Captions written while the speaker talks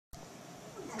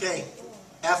Okay,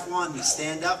 F1, we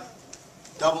stand up,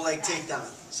 double leg takedown.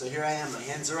 So here I am, my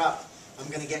hands are up. I'm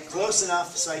going to get close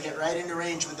enough so I get right into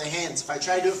range with the hands. If I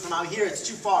try to do it from out here, it's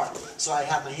too far. So I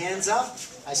have my hands up,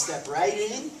 I step right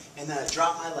in, and then I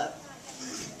drop my level.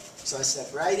 So I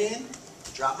step right in,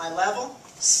 drop my level,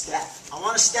 step. I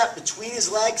want to step between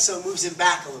his legs so it moves him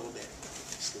back a little bit.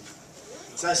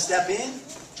 So I step in,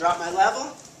 drop my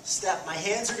level, step. My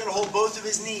hands are going to hold both of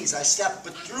his knees. I step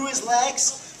through his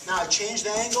legs. Now I change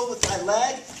the angle with my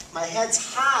leg. My head's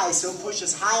high, so it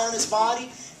pushes high on his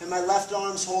body, and my left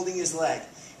arm's holding his leg.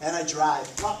 And I drive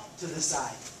up to the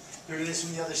side. Here it is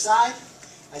from the other side.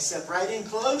 I step right in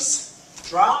close,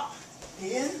 drop,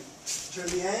 in, turn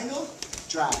the angle,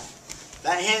 drive.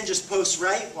 That hand just posts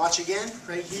right. Watch again,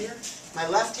 right here. My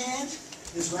left hand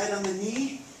is right on the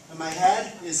knee, and my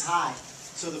head is high.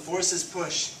 So the force is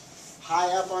push.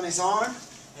 High up on his arm,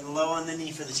 and low on the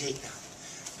knee for the takedown.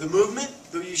 The movement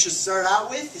that you should start out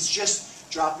with is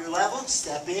just drop your level,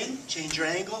 step in, change your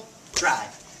angle,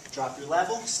 drive. Drop your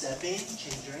level, step in,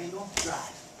 change your angle,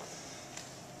 drive.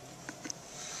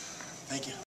 Thank you.